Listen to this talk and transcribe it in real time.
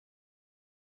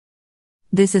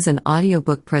This is an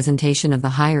audiobook presentation of The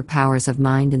Higher Powers of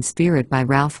Mind and Spirit by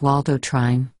Ralph Waldo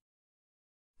Trine.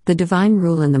 The divine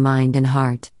rule in the mind and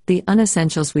heart, the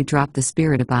unessentials we drop, the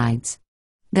spirit abides.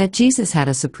 That Jesus had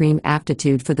a supreme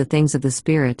aptitude for the things of the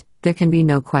spirit, there can be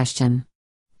no question.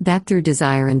 That through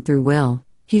desire and through will,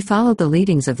 he followed the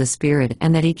leadings of the spirit,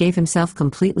 and that he gave himself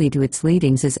completely to its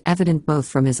leadings is evident both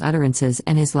from his utterances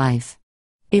and his life.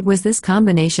 It was this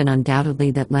combination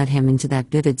undoubtedly that led him into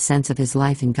that vivid sense of his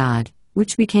life in God,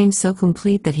 which became so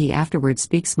complete that he afterward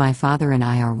speaks, "My Father and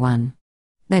I are one."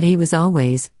 That he was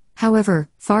always, however,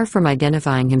 far from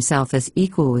identifying himself as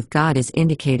equal with God is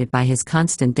indicated by his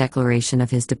constant declaration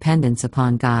of his dependence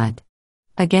upon God.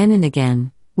 Again and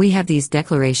again, we have these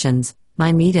declarations: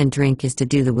 "My meat and drink is to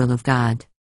do the will of God.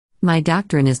 My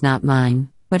doctrine is not mine,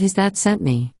 but his that sent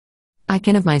me. I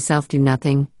can of myself do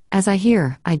nothing, as I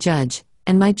hear, I judge,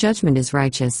 and my judgment is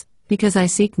righteous, because I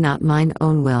seek not mine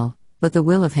own will, but the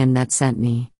will of him that sent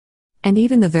me." And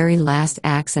even the very last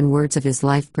acts and words of his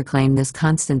life proclaim this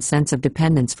constant sense of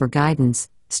dependence for guidance,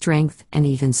 strength, and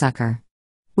even succor.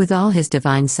 With all his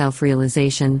divine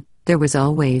self-realization, there was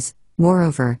always,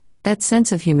 moreover, that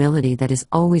sense of humility that is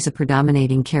always a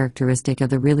predominating characteristic of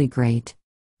the really great.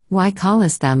 "Why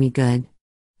callest thou me good?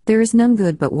 There is none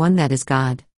good but one, that is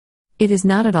God." It is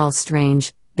not at all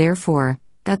strange, therefore,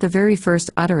 that the very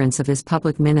first utterance of his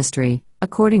public ministry,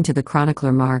 according to the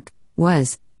chronicler Mark,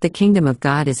 was, "The kingdom of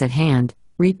God is at hand,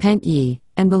 repent ye,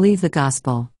 and believe the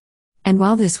gospel." And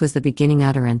while this was the beginning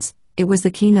utterance, it was the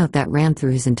keynote that ran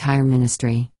through his entire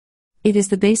ministry. It is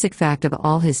the basic fact of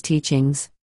all his teachings.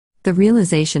 The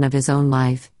realization of his own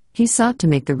life, he sought to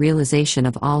make the realization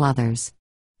of all others.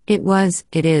 It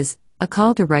is, a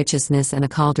call to righteousness, and a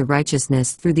call to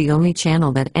righteousness through the only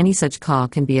channel that any such call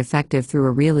can be effective, through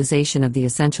a realization of the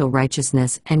essential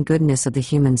righteousness and goodness of the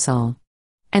human soul.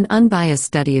 An unbiased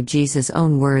study of Jesus'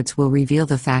 own words will reveal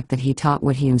the fact that he taught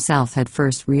what he himself had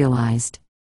first realized.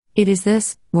 It is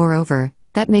this, moreover,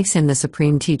 that makes him the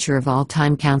supreme teacher of all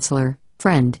time, counselor,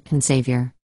 friend, and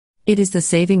savior. It is the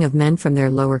saving of men from their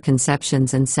lower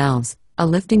conceptions and selves, a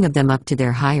lifting of them up to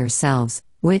their higher selves,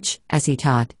 which, as he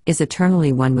taught, is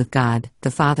eternally one with God,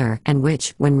 the Father, and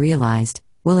which, when realized,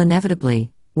 will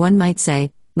inevitably, one might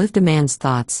say, lift a man's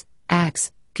thoughts,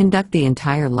 acts, conduct the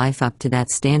entire life up to that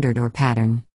standard or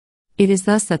pattern. It is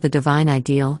thus that the divine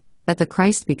ideal, that the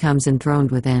Christ, becomes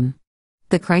enthroned within.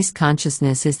 The Christ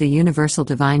consciousness is the universal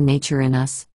divine nature in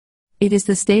us. It is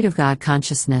the state of God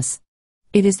consciousness.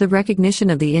 It is the recognition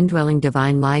of the indwelling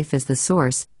divine life as the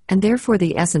source, and therefore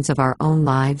the essence of our own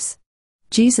lives.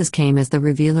 Jesus came as the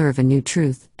revealer of a new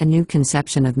truth, a new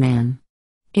conception of man.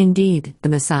 Indeed, the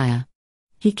Messiah.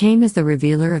 He came as the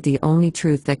revealer of the only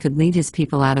truth that could lead his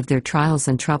people out of their trials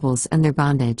and troubles and their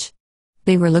bondage.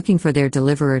 They were looking for their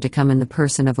deliverer to come in the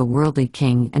person of a worldly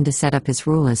king and to set up his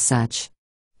rule as such.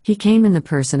 He came in the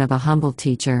person of a humble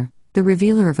teacher, the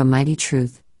revealer of a mighty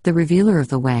truth, the revealer of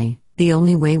the way, the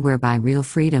only way whereby real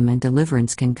freedom and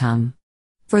deliverance can come.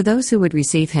 For those who would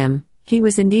receive him, he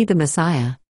was indeed the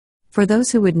Messiah. For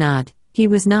those who would not, he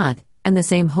was not, and the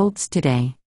same holds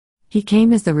today. He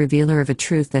came as the revealer of a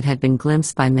truth that had been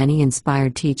glimpsed by many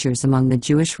inspired teachers among the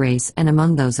Jewish race and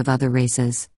among those of other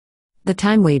races. The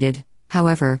time waited,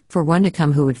 however, for one to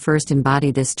come who would first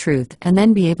embody this truth and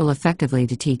then be able effectively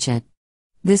to teach it.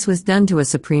 This was done to a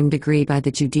supreme degree by the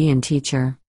Judean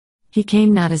teacher. He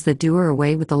came not as the doer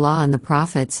away with the law and the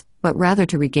prophets, but rather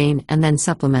to regain and then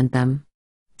supplement them.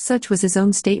 Such was his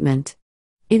own statement.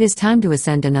 "It is time to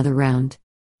ascend another round.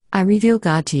 I reveal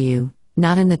God to you,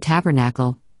 not in the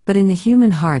tabernacle, but in the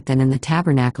human heart, than in the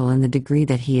tabernacle in the degree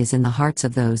that he is in the hearts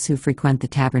of those who frequent the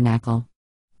tabernacle.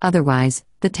 Otherwise,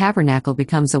 the tabernacle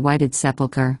becomes a whited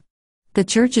sepulchre. The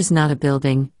church is not a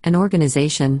building, an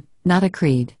organization, not a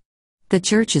creed. The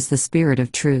church is the spirit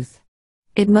of truth.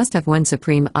 It must have one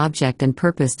supreme object and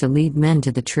purpose, to lead men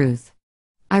to the truth.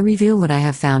 I reveal what I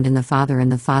have found in the Father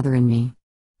and the Father in me.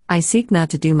 I seek not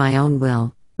to do my own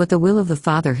will, but the will of the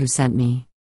Father who sent me."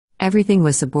 Everything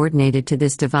was subordinated to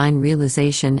this divine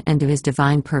realization and to his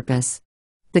divine purpose.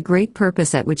 The great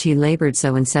purpose at which he labored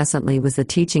so incessantly was the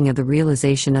teaching of the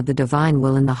realization of the divine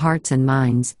will in the hearts and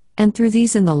minds, and through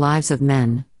these in the lives of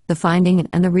men, the finding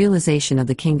and the realization of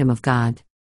the kingdom of God.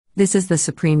 This is the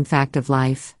supreme fact of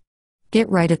life. Get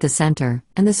right at the center,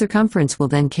 and the circumference will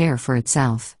then care for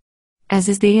itself. As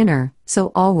is the inner,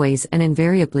 so always and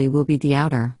invariably will be the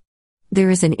outer. There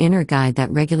is an inner guide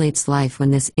that regulates life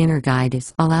when this inner guide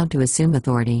is allowed to assume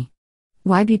authority.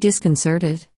 Why be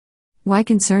disconcerted? Why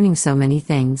concerning so many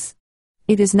things?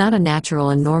 It is not a natural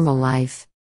and normal life.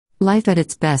 Life at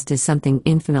its best is something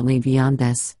infinitely beyond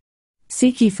this.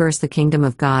 Seek ye first the kingdom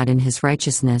of God and his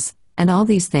righteousness, and all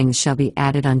these things shall be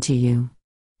added unto you.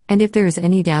 And if there is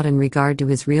any doubt in regard to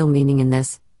his real meaning in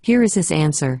this, here is his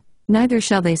answer: neither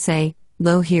shall they say,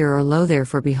 Lo here or lo there,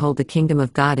 for behold, the kingdom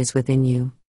of God is within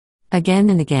you.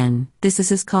 Again and again, this is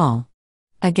his call.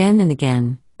 Again and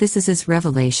again, this is his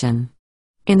revelation.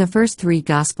 In the first 3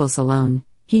 Gospels alone,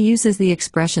 he uses the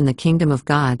expression the kingdom of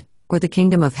God, or the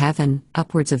kingdom of heaven,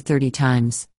 upwards of 30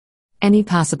 times. Any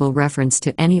possible reference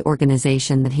to any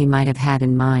organization that he might have had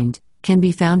in mind can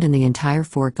be found in the entire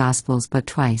 4 Gospels but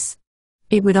twice.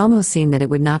 It would almost seem that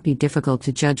it would not be difficult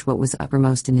to judge what was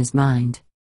uppermost in his mind.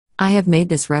 I have made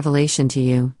this revelation to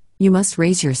you, you must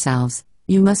raise yourselves,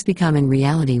 you must become in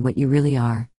reality what you really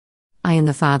are. I in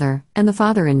the Father, and the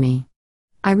Father in me.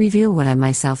 I reveal what I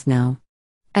myself know.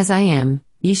 As I am,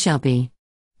 ye shall be.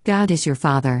 God is your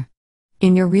Father.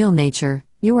 In your real nature,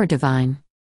 you are divine.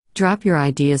 Drop your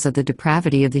ideas of the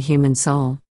depravity of the human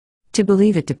soul. To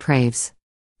believe it depraves.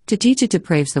 To teach it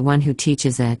depraves the one who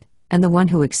teaches it, and the one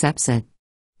who accepts it.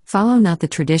 Follow not the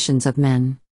traditions of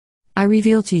men. I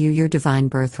reveal to you your divine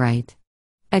birthright.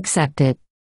 Accept it.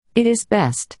 It is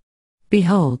best.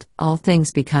 Behold, all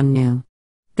things become new.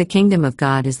 The kingdom of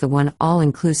God is the one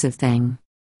all-inclusive thing.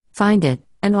 Find it,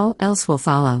 and all else will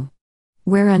follow.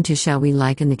 Whereunto shall we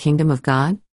liken the kingdom of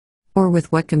God? Or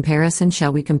with what comparison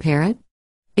shall we compare it?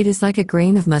 It is like a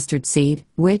grain of mustard seed,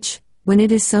 which, when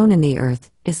it is sown in the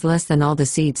earth, is less than all the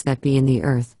seeds that be in the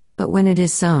earth, but when it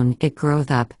is sown, it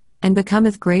groweth up, and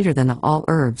becometh greater than all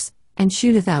herbs, and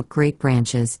shooteth out great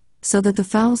branches, so that the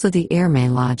fowls of the air may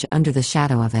lodge under the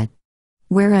shadow of it.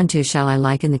 Whereunto shall I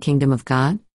liken the kingdom of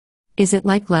God? Is it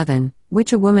like leaven,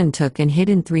 which a woman took and hid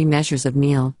in 3 measures of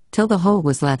meal, till the whole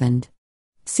was leavened?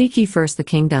 Seek ye first the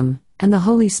kingdom, and the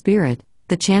Holy Spirit,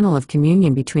 the channel of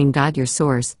communion between God your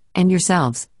source, and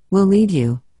yourselves, will lead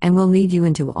you, and will lead you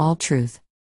into all truth.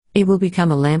 It will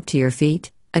become a lamp to your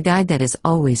feet, a guide that is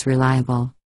always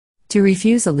reliable. To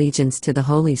refuse allegiance to the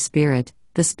Holy Spirit,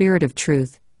 the Spirit of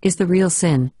truth, is the real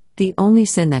sin, the only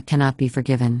sin that cannot be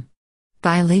forgiven.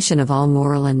 Violation of all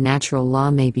moral and natural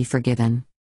law may be forgiven.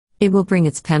 It will bring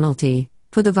its penalty,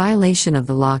 for the violation of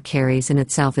the law carries in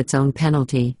itself its own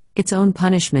penalty, its own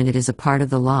punishment. It is a part of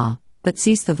the law, but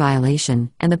cease the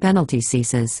violation, and the penalty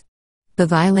ceases. The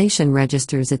violation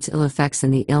registers its ill effects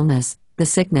in the illness, the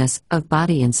sickness, of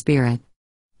body and spirit.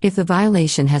 If the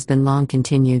violation has been long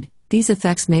continued, these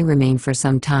effects may remain for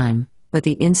some time, but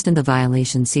the instant the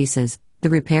violation ceases, the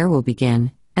repair will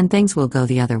begin, and things will go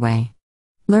the other way.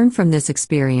 Learn from this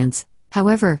experience,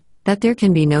 however, that there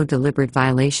can be no deliberate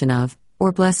violation of,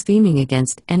 or blaspheming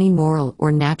against any moral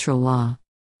or natural law.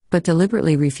 But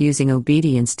deliberately refusing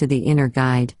obedience to the inner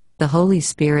guide, the Holy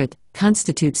Spirit,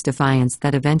 constitutes defiance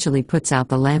that eventually puts out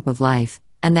the lamp of life,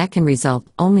 and that can result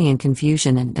only in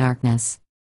confusion and darkness.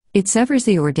 It severs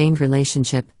the ordained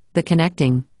relationship, the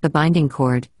connecting, the binding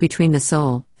cord, between the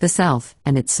soul, the self,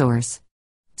 and its source.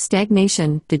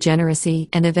 Stagnation, degeneracy,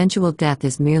 and eventual death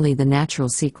is merely the natural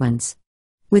sequence.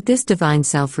 With this divine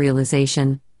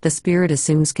self-realization, the Spirit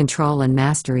assumes control and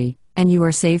mastery, and you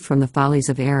are saved from the follies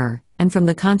of error, and from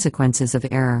the consequences of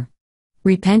error.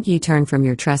 Repent ye, turn from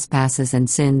your trespasses and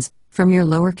sins, from your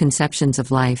lower conceptions of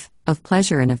life, of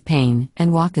pleasure and of pain,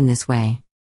 and walk in this way.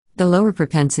 The lower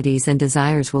propensities and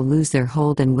desires will lose their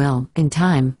hold and will, in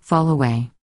time, fall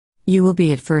away. You will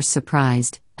be at first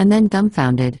surprised, and then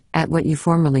dumbfounded, at what you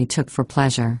formerly took for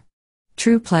pleasure.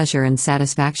 True pleasure and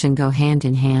satisfaction go hand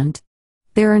in hand.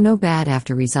 There are no bad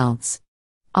after results.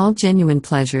 All genuine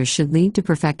pleasures should lead to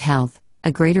perfect health,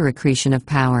 a greater accretion of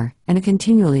power, and a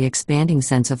continually expanding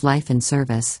sense of life and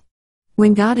service.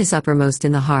 When God is uppermost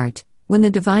in the heart, when the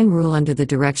divine rule under the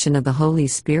direction of the Holy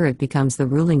Spirit becomes the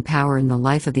ruling power in the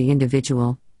life of the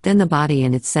individual, then the body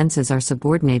and its senses are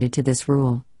subordinated to this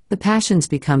rule. The passions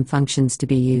become functions to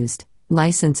be used,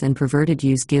 license and perverted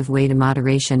use give way to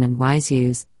moderation and wise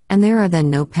use, and there are then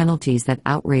no penalties that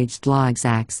outraged law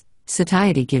exacts.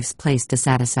 Satiety gives place to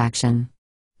satisfaction.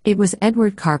 It was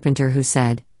Edward Carpenter who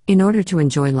said, "In order to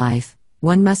enjoy life,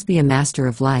 one must be a master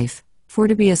of life, for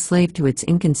to be a slave to its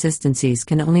inconsistencies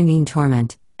can only mean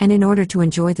torment, and in order to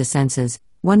enjoy the senses,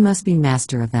 one must be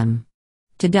master of them."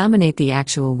 To dominate the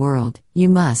actual world, you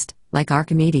must, like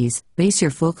Archimedes, base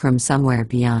your fulcrum somewhere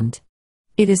beyond.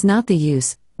 It is not the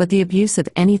use, but the abuse of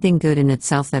anything good in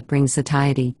itself that brings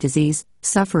satiety, disease,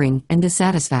 suffering, and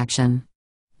dissatisfaction.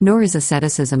 Nor is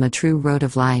asceticism a true road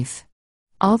of life.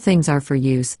 All things are for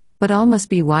use, but all must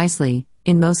be wisely,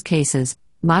 in most cases,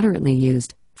 moderately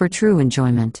used, for true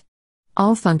enjoyment.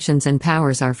 All functions and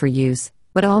powers are for use,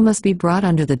 but all must be brought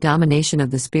under the domination of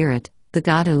the Spirit, the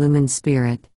God-illumined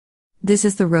Spirit. This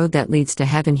is the road that leads to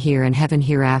heaven here and heaven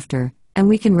hereafter, and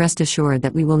we can rest assured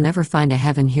that we will never find a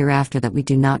heaven hereafter that we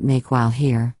do not make while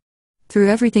here. Through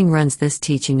everything runs this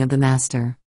teaching of the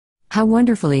Master. How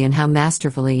wonderfully and how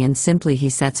masterfully and simply he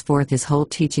sets forth his whole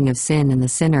teaching of sin and the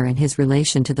sinner and his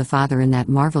relation to the Father in that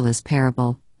marvelous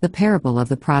parable, the parable of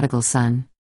the prodigal son.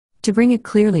 To bring it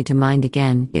clearly to mind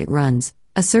again, it runs,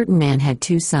 a certain man had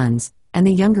 2 sons, and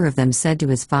the younger of them said to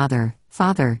his father,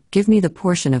 Father, give me the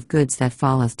portion of goods that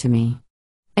falleth to me.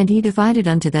 And he divided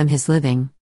unto them his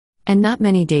living. And not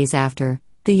many days after,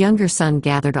 the younger son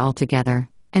gathered all together,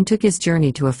 and took his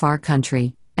journey to a far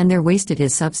country, and there wasted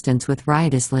his substance with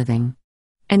riotous living.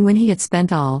 And when he had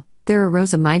spent all, there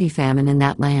arose a mighty famine in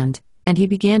that land, and he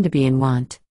began to be in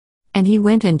want. And he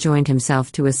went and joined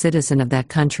himself to a citizen of that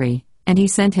country, and he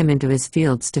sent him into his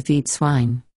fields to feed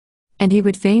swine. And he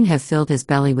would fain have filled his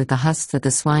belly with the husks that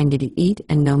the swine did eat,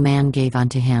 and no man gave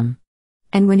unto him.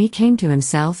 And when he came to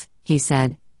himself, he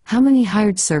said, How many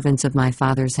hired servants of my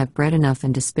father's have bread enough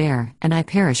and to spare, and I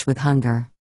perish with hunger?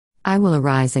 I will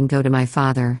arise and go to my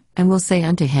father, and will say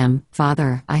unto him,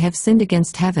 Father, I have sinned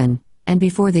against heaven, and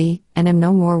before thee, and am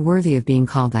no more worthy of being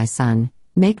called thy son.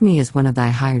 Make me as one of thy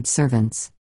hired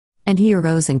servants. And he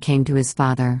arose and came to his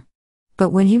father.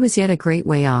 But when he was yet a great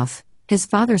way off, his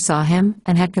father saw him,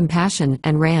 and had compassion,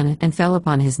 and ran, and fell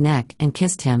upon his neck, and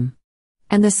kissed him.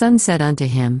 And the son said unto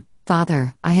him,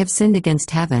 Father, I have sinned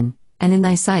against heaven, and in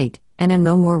thy sight, and am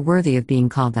no more worthy of being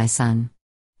called thy son.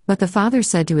 But the father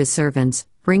said to his servants,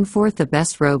 Bring forth the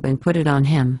best robe and put it on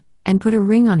him, and put a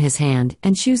ring on his hand,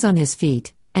 and shoes on his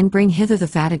feet, and bring hither the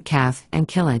fatted calf, and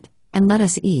kill it, and let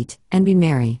us eat, and be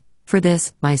merry. For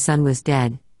this, my son was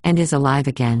dead, and is alive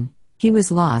again, he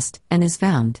was lost, and is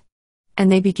found.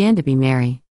 And they began to be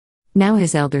merry. Now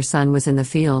his elder son was in the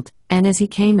field, and as he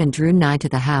came and drew nigh to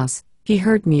the house, he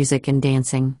heard music and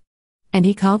dancing. And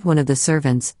he called one of the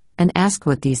servants, and asked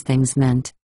what these things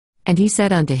meant. And he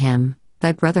said unto him,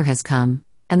 Thy brother has come,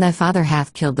 and thy father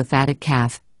hath killed the fatted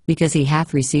calf, because he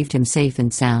hath received him safe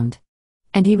and sound.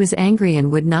 And he was angry and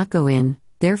would not go in,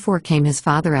 therefore came his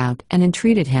father out, and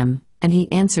entreated him, and he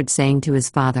answered saying to his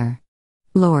father,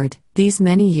 Lord, these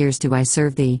many years do I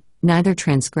serve thee, neither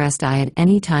transgressed I at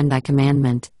any time thy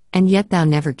commandment, and yet thou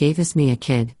never gavest me a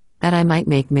kid, that I might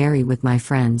make merry with my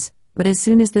friends, but as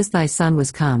soon as this thy son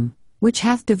was come, which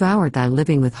hath devoured thy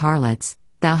living with harlots,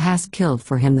 thou hast killed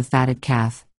for him the fatted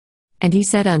calf. And he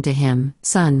said unto him,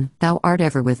 Son, thou art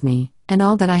ever with me, and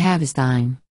all that I have is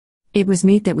thine. It was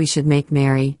meet that we should make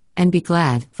merry, and be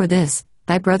glad, for this,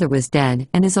 thy brother was dead,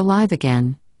 and is alive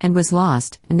again, and was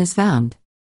lost, and is found.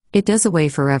 It does away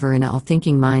forever in all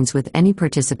thinking minds with any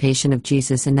participation of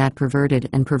Jesus in that perverted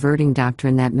and perverting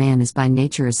doctrine that man is by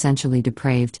nature essentially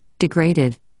depraved,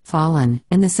 degraded, fallen,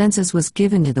 in the senses was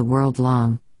given to the world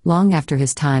long after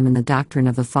his time in the doctrine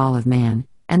of the fall of man,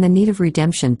 and the need of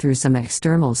redemption through some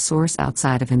external source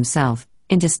outside of himself,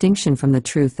 in distinction from the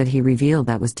truth that he revealed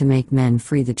that was to make men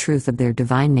free the truth of their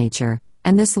divine nature,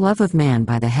 and this love of man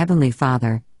by the Heavenly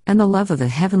Father, and the love of the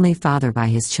Heavenly Father by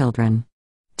his children.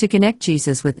 To connect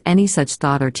Jesus with any such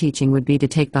thought or teaching would be to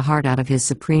take the heart out of his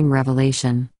supreme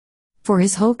revelation. For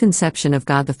his whole conception of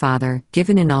God the Father,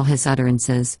 given in all his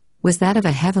utterances, was that of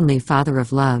a Heavenly Father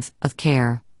of love, of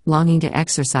care, longing to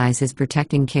exercise his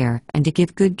protecting care and to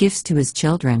give good gifts to his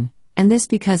children, and this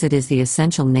because it is the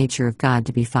essential nature of God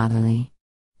to be fatherly.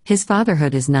 His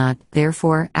fatherhood is not,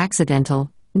 therefore,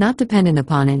 accidental, not dependent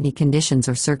upon any conditions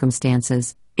or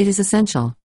circumstances, it is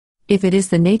essential. If it is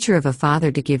the nature of a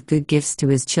father to give good gifts to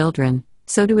his children,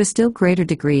 so to a still greater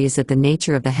degree is it the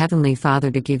nature of the Heavenly Father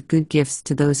to give good gifts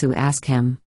to those who ask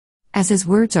him. As his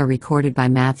words are recorded by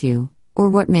Matthew, Or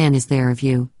what man is there of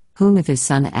you, whom if his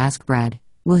son ask bread,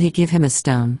 will he give him a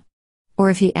stone? Or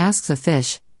if he asks a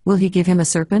fish, will he give him a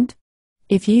serpent?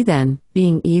 If ye then,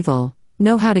 being evil,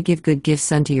 know how to give good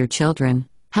gifts unto your children,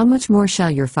 how much more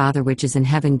shall your Father which is in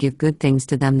heaven give good things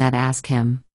to them that ask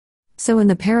him? So in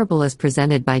the parable as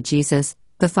presented by Jesus,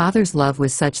 the Father's love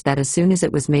was such that as soon as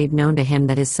it was made known to him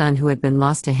that his son who had been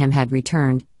lost to him had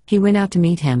returned, he went out to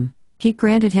meet him, he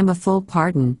granted him a full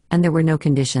pardon, and there were no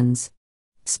conditions.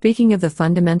 Speaking of the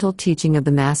fundamental teaching of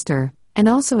the Master, and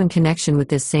also in connection with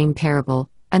this same parable,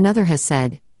 another has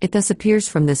said, it thus appears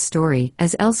from this story,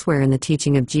 as elsewhere in the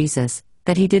teaching of Jesus,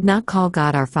 that he did not call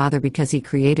God our Father because he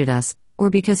created us, or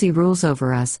because he rules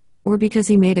over us, or because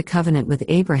he made a covenant with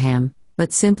Abraham,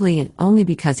 but simply and only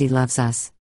because he loves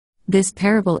us. This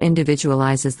parable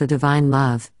individualizes the divine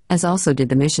love, as also did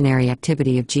the missionary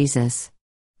activity of Jesus.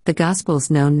 The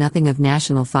Gospels know nothing of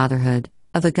national fatherhood,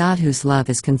 of a God whose love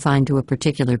is confined to a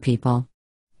particular people.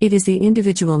 It is the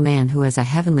individual man who has a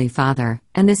heavenly Father,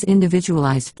 and this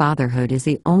individualized fatherhood is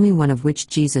the only one of which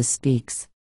Jesus speaks.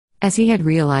 As he had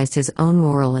realized his own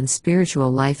moral and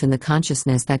spiritual life in the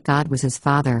consciousness that God was his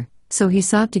Father, so he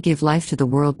sought to give life to the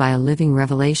world by a living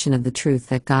revelation of the truth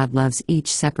that God loves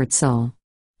each separate soul.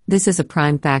 This is a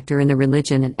prime factor in the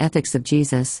religion and ethics of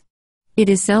Jesus. It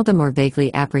is seldom or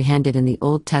vaguely apprehended in the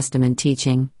Old Testament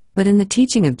teaching, but in the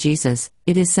teaching of Jesus,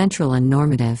 it is central and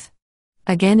normative.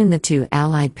 Again, in the two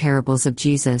allied parables of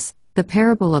Jesus, the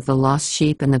parable of the lost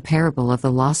sheep and the parable of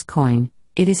the lost coin,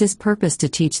 it is his purpose to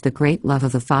teach the great love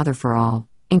of the Father for all,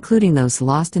 including those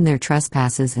lost in their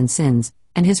trespasses and sins,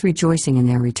 and his rejoicing in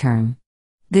their return.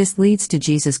 This leads to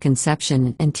Jesus'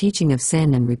 conception and teaching of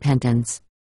sin and repentance.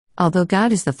 Although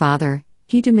God is the Father,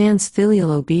 he demands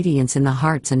filial obedience in the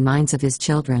hearts and minds of his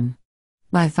children.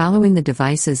 By following the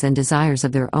devices and desires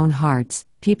of their own hearts,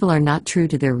 people are not true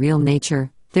to their real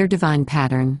nature, their divine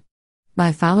pattern.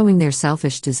 By following their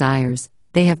selfish desires,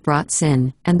 they have brought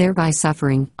sin, and thereby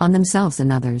suffering, on themselves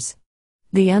and others.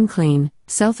 The unclean,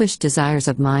 selfish desires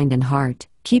of mind and heart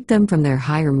keep them from their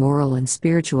higher moral and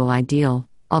spiritual ideal,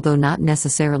 although not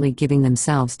necessarily giving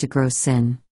themselves to gross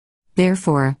sin.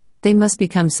 Therefore, they must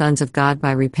become sons of God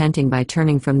by repenting, by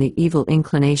turning from the evil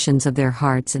inclinations of their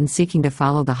hearts and seeking to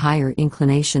follow the higher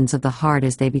inclinations of the heart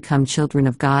as they become children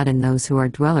of God and those who are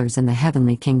dwellers in the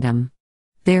heavenly kingdom.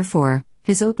 Therefore,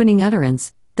 his opening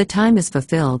utterance, "The time is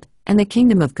fulfilled, and the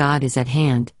kingdom of God is at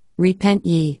hand, repent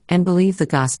ye, and believe the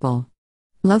gospel."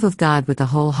 Love of God with the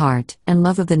whole heart, and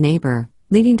love of the neighbor,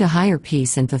 leading to higher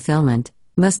peace and fulfillment,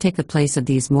 must take the place of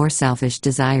these more selfish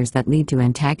desires that lead to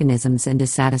antagonisms and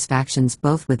dissatisfactions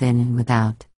both within and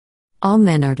without. All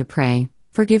men are to pray,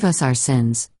 "Forgive us our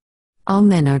sins." All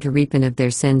men are to repent of their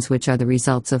sins, which are the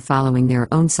results of following their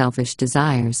own selfish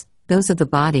desires, those of the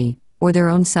body, or their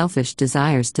own selfish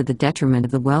desires to the detriment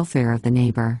of the welfare of the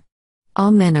neighbor.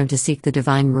 All men are to seek the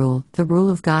divine rule, the rule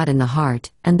of God in the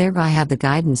heart, and thereby have the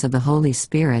guidance of the Holy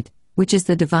Spirit, which is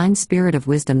the divine spirit of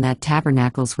wisdom that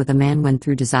tabernacles with a man when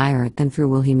through desire and through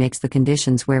will he makes the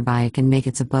conditions whereby it can make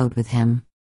its abode with him.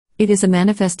 It is a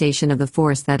manifestation of the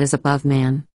force that is above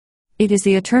man. It is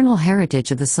the eternal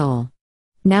heritage of the soul.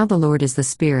 Now the Lord is the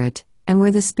Spirit, and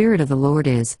where the Spirit of the Lord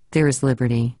is, there is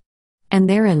liberty. And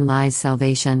therein lies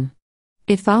salvation.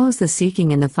 It follows the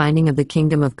seeking and the finding of the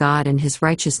kingdom of God and his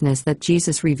righteousness that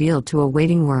Jesus revealed to a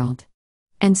waiting world.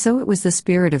 And so it was the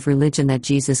spirit of religion that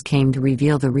Jesus came to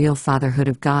reveal the real fatherhood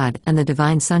of God and the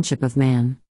divine sonship of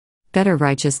man. Better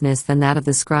righteousness than that of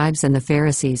the scribes and the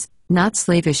Pharisees, not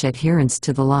slavish adherence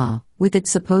to the law, with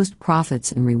its supposed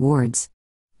profits and rewards.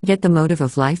 Get the motive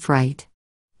of life right.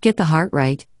 Get the heart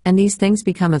right, and these things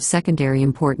become of secondary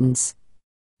importance.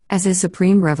 As his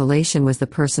supreme revelation was the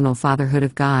personal fatherhood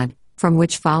of God, from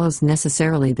which follows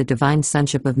necessarily the divine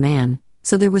sonship of man,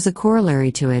 so there was a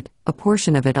corollary to it, a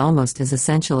portion of it almost as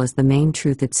essential as the main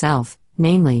truth itself,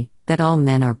 namely, that all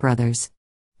men are brothers.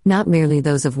 Not merely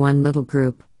those of one little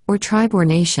group, or tribe or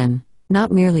nation,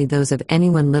 not merely those of any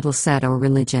one little set or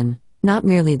religion, not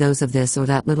merely those of this or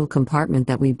that little compartment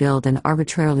that we build and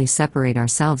arbitrarily separate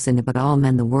ourselves into, but all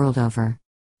men the world over.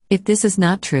 If this is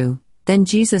not true, then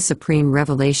Jesus' supreme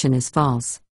revelation is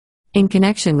false. In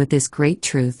connection with this great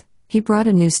truth, he brought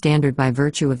a new standard by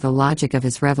virtue of the logic of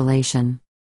his revelation.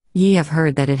 Ye have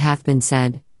heard that it hath been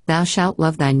said, Thou shalt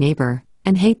love thy neighbor,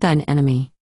 and hate thine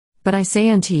enemy. But I say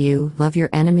unto you, love your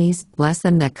enemies, bless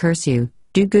them that curse you,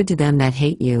 do good to them that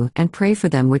hate you, and pray for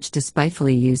them which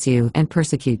despitefully use you and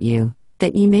persecute you,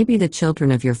 that ye may be the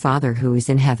children of your Father who is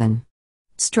in heaven.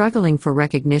 Struggling for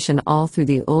recognition all through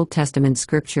the Old Testament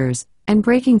scriptures, and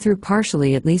breaking through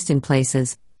partially at least in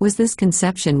places, was this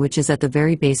conception which is at the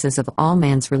very basis of all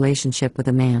man's relationship with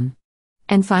a man.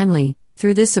 And finally,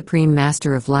 through this supreme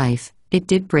master of life, it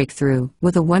did break through,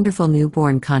 with a wonderful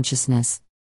newborn consciousness.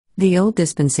 The old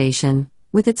dispensation,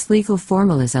 with its legal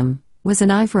formalism, was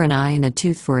an eye for an eye and a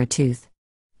tooth for a tooth.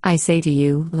 I say to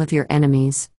you, love your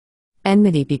enemies.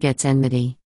 Enmity begets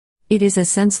enmity. It is as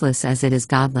senseless as it is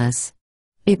godless.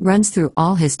 It runs through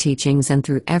all his teachings and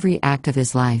through every act of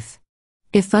his life.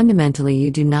 If fundamentally you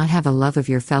do not have a love of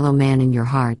your fellow man in your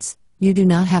hearts, you do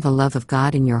not have a love of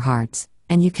God in your hearts,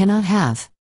 and you cannot have.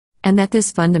 And that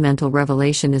this fundamental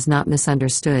revelation is not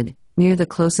misunderstood, near the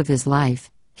close of his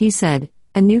life, he said,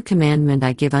 A new commandment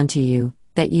I give unto you,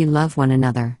 that ye love one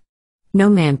another. No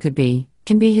man can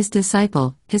be his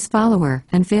disciple, his follower,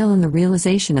 and fail in the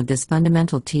realization of this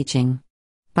fundamental teaching.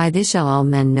 By this shall all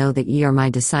men know that ye are my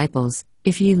disciples,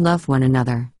 if ye love one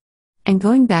another. And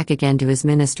going back again to his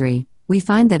ministry, we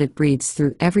find that it breathes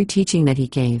through every teaching that he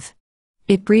gave.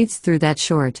 It breathes through that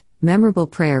short, memorable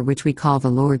prayer which we call the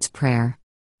Lord's Prayer.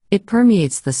 It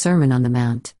permeates the Sermon on the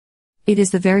Mount. It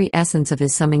is the very essence of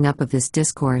his summing up of this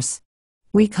discourse.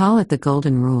 We call it the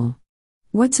Golden Rule.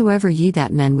 Whatsoever ye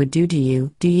that men would do to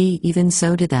you, do ye even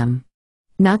so to them.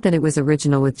 Not that it was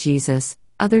original with Jesus,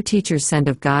 other teachers sent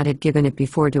of God had given it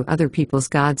before to other people's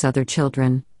gods, other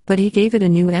children, but he gave it a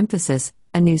new emphasis,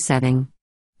 a new setting.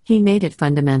 He made it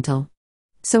fundamental.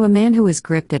 So a man who is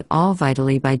gripped at all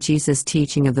vitally by Jesus'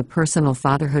 teaching of the personal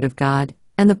fatherhood of God,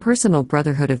 and the personal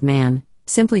brotherhood of man,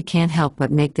 simply can't help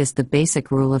but make this the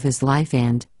basic rule of his life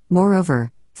and,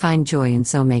 moreover, find joy in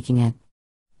so making it.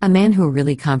 A man who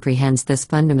really comprehends this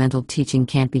fundamental teaching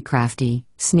can't be crafty,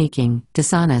 sneaking,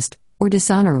 dishonest, or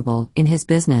dishonorable in his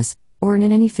business, or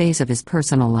in any phase of his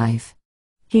personal life.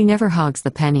 He never hogs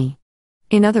the penny.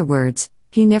 In other words,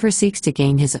 he never seeks to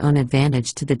gain his own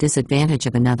advantage to the disadvantage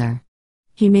of another.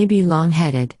 He may be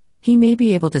long-headed, he may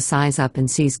be able to size up and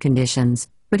seize conditions,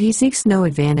 but he seeks no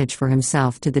advantage for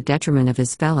himself to the detriment of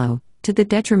his fellow, to the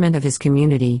detriment of his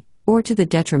community, or to the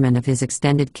detriment of his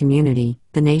extended community,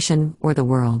 the nation, or the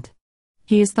world.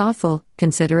 He is thoughtful,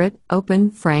 considerate, open,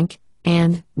 frank,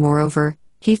 and, moreover,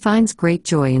 he finds great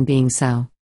joy in being so.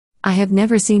 I have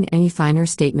never seen any finer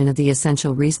statement of the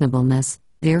essential reasonableness,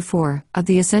 therefore, of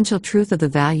the essential truth of the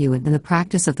value and the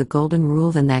practice of the Golden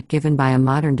Rule than that given by a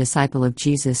modern disciple of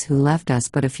Jesus who left us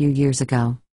but a few years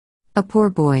ago. A poor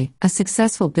boy, a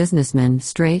successful businessman,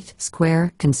 straight,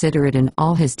 square, considerate in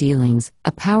all his dealings,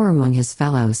 a power among his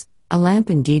fellows, a lamp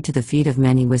indeed to the feet of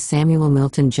many, was Samuel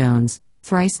Milton Jones,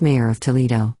 thrice mayor of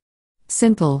Toledo.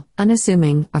 Simple,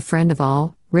 unassuming, a friend of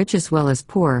all, rich as well as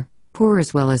poor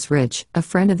as well as rich, a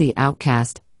friend of the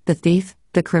outcast, the thief,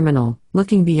 the criminal,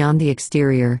 looking beyond the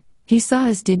exterior, he saw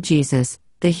as did Jesus,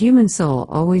 the human soul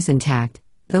always intact,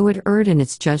 though it erred in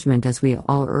its judgment as we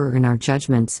all err in our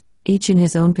judgments, each in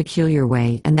his own peculiar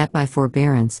way, and that by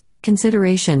forbearance,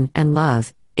 consideration, and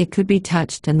love, it could be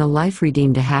touched and the life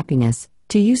redeemed to happiness,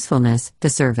 to usefulness, to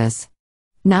service.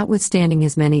 Notwithstanding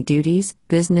his many duties,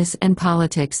 business and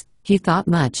politics, he thought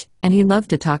much, and he loved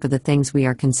to talk of the things we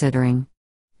are considering.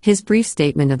 His brief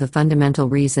statement of the fundamental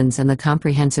reasons and the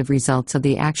comprehensive results of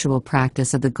the actual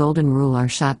practice of the Golden Rule are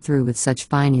shot through with such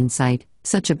fine insight,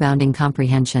 such abounding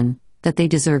comprehension, that they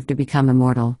deserve to become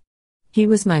immortal. He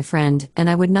was my friend, and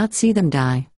I would not see them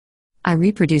die. I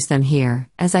reproduce them here,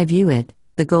 as I view it.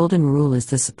 The Golden Rule is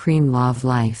the supreme law of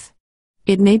life.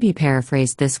 It may be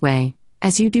paraphrased this way: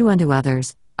 as you do unto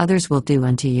others, others will do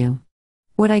unto you.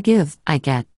 What I give, I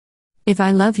get. If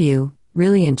I love you,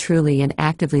 really and truly and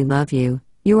actively love you,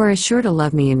 you are as sure to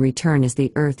love me in return as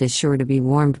the earth is sure to be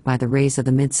warmed by the rays of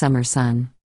the midsummer sun.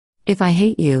 If I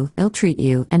hate you, ill-treat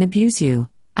you, and abuse you,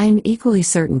 I am equally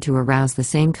certain to arouse the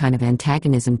same kind of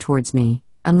antagonism towards me,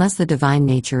 unless the divine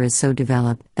nature is so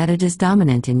developed that it is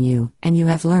dominant in you, and you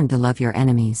have learned to love your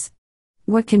enemies.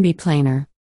 What can be plainer?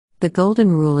 The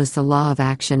Golden Rule is the law of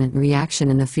action and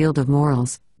reaction in the field of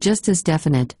morals, just as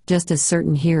definite, just as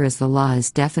certain here as the law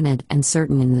is definite and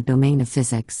certain in the domain of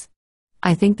physics.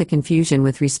 I think the confusion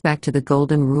with respect to the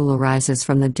Golden Rule arises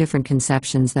from the different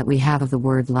conceptions that we have of the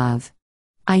word love.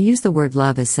 I use the word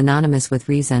love as synonymous with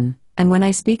reason, and when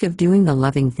I speak of doing the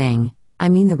loving thing, I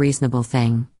mean the reasonable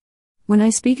thing. When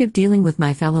I speak of dealing with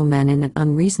my fellow men in an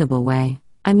unreasonable way,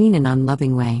 I mean an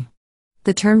unloving way.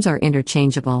 The terms are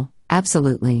interchangeable,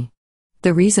 absolutely.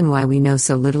 The reason why we know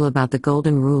so little about the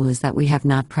Golden Rule is that we have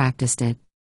not practiced it.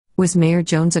 Was Mayor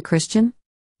Jones a Christian?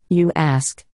 You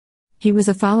ask. He was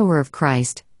a follower of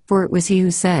Christ, for it was he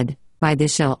who said, "By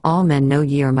this shall all men know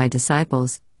ye are my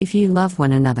disciples, if ye love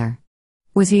one another."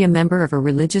 Was he a member of a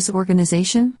religious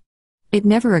organization? It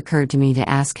never occurred to me to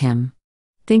ask him.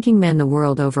 Thinking men the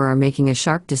world over are making a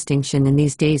sharp distinction in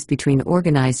these days between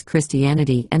organized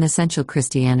Christianity and essential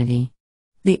Christianity.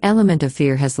 The element of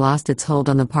fear has lost its hold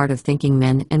on the part of thinking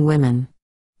men and women.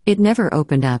 It never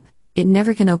opened up, it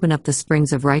never can open up the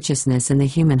springs of righteousness in the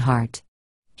human heart.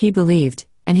 He believed,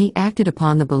 and he acted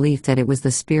upon the belief that it was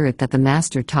the Spirit that the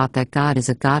Master taught that God is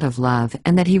a God of love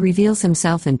and that he reveals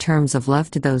himself in terms of love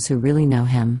to those who really know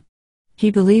him. He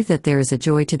believed that there is a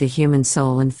joy to the human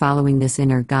soul in following this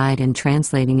inner guide and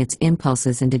translating its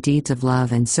impulses into deeds of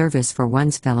love and service for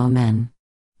one's fellow men.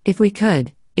 If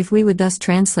we would thus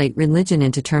translate religion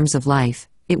into terms of life,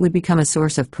 it would become a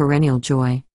source of perennial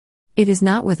joy. It is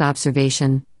not with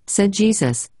observation, said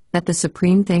Jesus, that the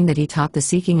supreme thing that he taught the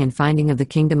seeking and finding of the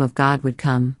kingdom of God would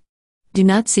come. Do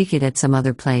not seek it at some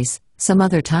other place, some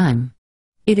other time.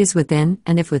 It is within,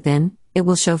 and if within, it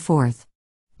will show forth.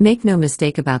 Make no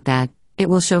mistake about that, it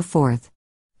will show forth.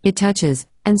 It touches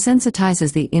and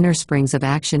sensitizes the inner springs of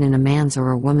action in a man's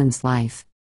or a woman's life.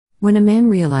 When a man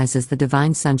realizes the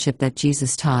divine sonship that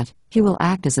Jesus taught, he will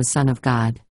act as a son of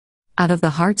God. Out of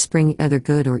the heart spring either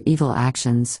good or evil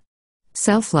actions.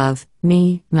 Self-love,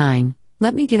 me, mine,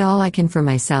 let me get all I can for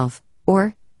myself,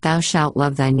 or, thou shalt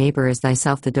love thy neighbor as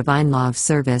thyself, the divine law of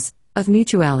service, of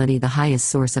mutuality, the highest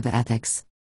source of ethics.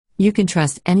 You can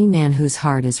trust any man whose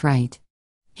heart is right.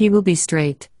 He will be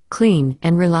straight, clean,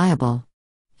 and reliable.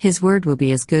 His word will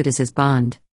be as good as his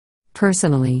bond.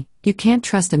 Personally, you can't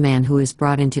trust a man who is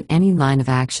brought into any line of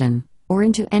action, or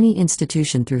into any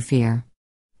institution through fear.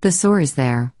 The sore is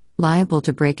there, liable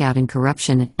to break out in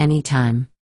corruption at any time.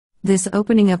 This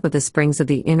opening up of the springs of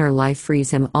the inner life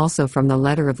frees him also from the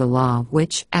letter of the law,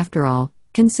 which, after all,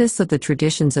 consists of the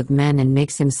traditions of men and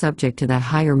makes him subject to that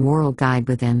higher moral guide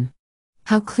within.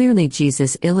 How clearly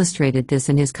Jesus illustrated this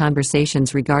in his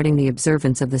conversations regarding the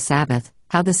observance of the Sabbath,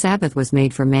 how the Sabbath was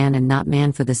made for man and not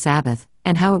man for the Sabbath,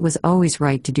 and how it was always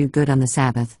right to do good on the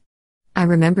Sabbath. I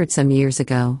remembered some years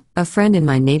ago, a friend in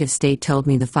my native state told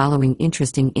me the following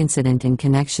interesting incident in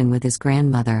connection with his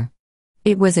grandmother.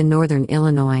 It was in northern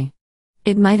Illinois.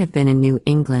 It might have been in New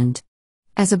England.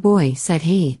 As a boy, said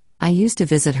he, I used to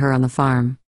visit her on the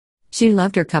farm. She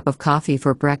loved her cup of coffee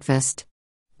for breakfast.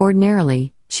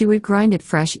 Ordinarily, she would grind it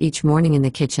fresh each morning in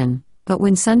the kitchen, but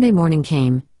when Sunday morning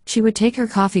came, she would take her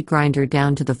coffee grinder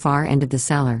down to the far end of the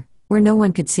cellar, where no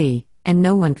one could see, and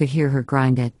no one could hear her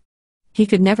grind it. He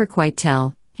could never quite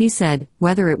tell, he said,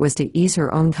 whether it was to ease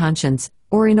her own conscience,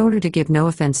 or in order to give no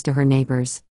offense to her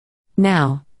neighbors.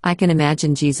 Now, I can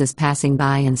imagine Jesus passing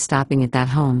by and stopping at that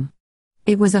home.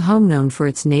 It was a home known for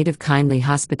its native kindly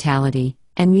hospitality,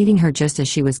 and meeting her just as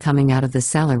she was coming out of the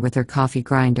cellar with her coffee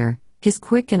grinder, his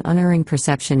quick and unerring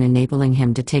perception enabling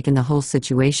him to take in the whole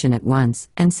situation at once,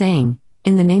 and saying,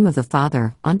 in the name of the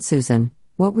Father, Aunt Susan,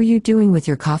 what were you doing with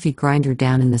your coffee grinder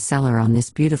down in the cellar on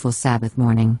this beautiful Sabbath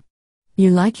morning?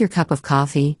 You like your cup of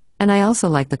coffee, and I also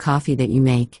like the coffee that you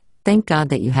make. Thank God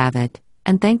that you have it,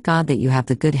 and thank God that you have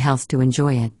the good health to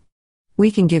enjoy it.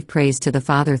 We can give praise to the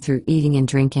Father through eating and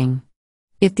drinking.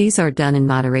 If these are done in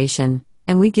moderation,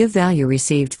 and we give value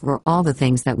received for all the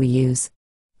things that we use.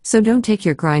 So don't take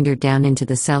your grinder down into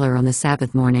the cellar on the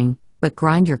Sabbath morning, but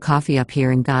grind your coffee up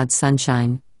here in God's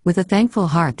sunshine, with a thankful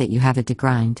heart that you have it to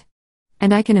grind.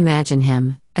 And I can imagine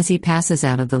him, as he passes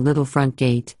out of the little front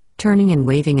gate, turning and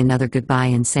waving another goodbye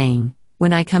and saying,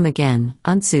 when I come again,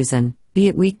 Aunt Susan, be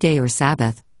it weekday or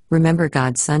Sabbath, remember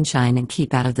God's sunshine and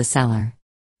keep out of the cellar.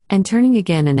 And turning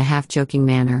again in a half-joking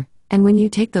manner, and when you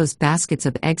take those baskets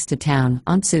of eggs to town,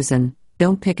 Aunt Susan,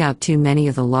 don't pick out too many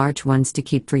of the large ones to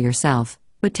keep for yourself,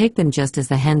 but take them just as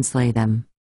the hens lay them.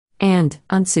 And,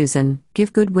 Aunt Susan,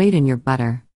 give good weight in your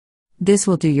butter. This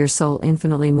will do your soul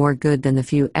infinitely more good than the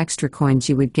few extra coins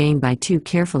you would gain by too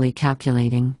carefully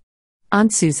calculating.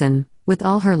 Aunt Susan, with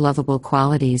all her lovable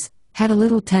qualities, had a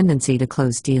little tendency to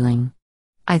close dealing.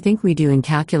 I think we do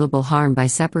incalculable harm by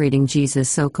separating Jesus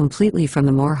so completely from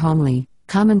the more homely,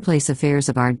 commonplace affairs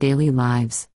of our daily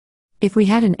lives. If we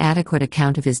had an adequate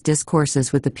account of his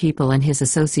discourses with the people and his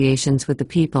associations with the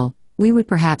people, we would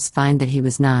perhaps find that he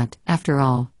was not, after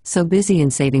all, so busy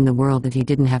in saving the world that he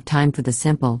didn't have time for the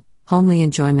simple, homely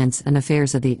enjoyments and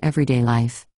affairs of the everyday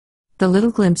life. The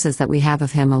little glimpses that we have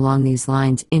of him along these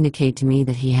lines indicate to me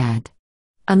that he had.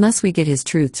 Unless we get his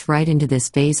truths right into this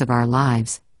phase of our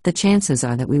lives, the chances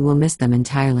are that we will miss them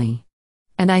entirely.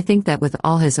 And I think that with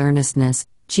all his earnestness,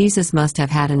 Jesus must have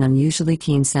had an unusually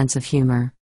keen sense of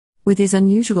humor. With his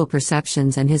unusual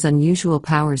perceptions and his unusual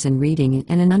powers in reading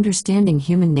and in understanding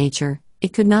human nature,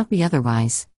 it could not be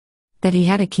otherwise. That he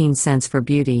had a keen sense for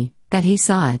beauty, that he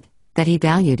saw it, that he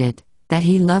valued it, that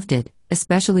he loved it,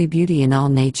 especially beauty in all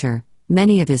nature,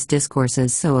 many of his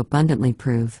discourses so abundantly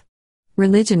prove.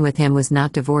 Religion with him was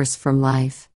not divorced from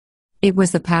life. It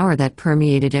was the power that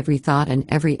permeated every thought and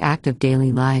every act of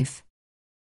daily life.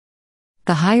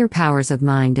 The Higher Powers of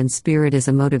Mind and Spirit is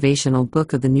a motivational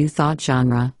book of the New Thought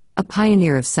genre, a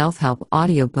pioneer of self-help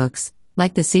audiobooks,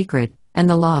 like The Secret and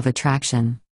The Law of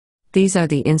Attraction. These are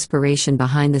the inspiration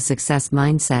behind the success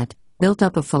mindset, built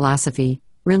up of philosophy,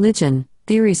 religion,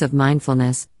 theories of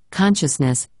mindfulness,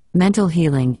 consciousness, mental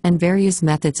healing, and various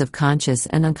methods of conscious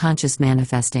and unconscious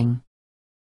manifesting.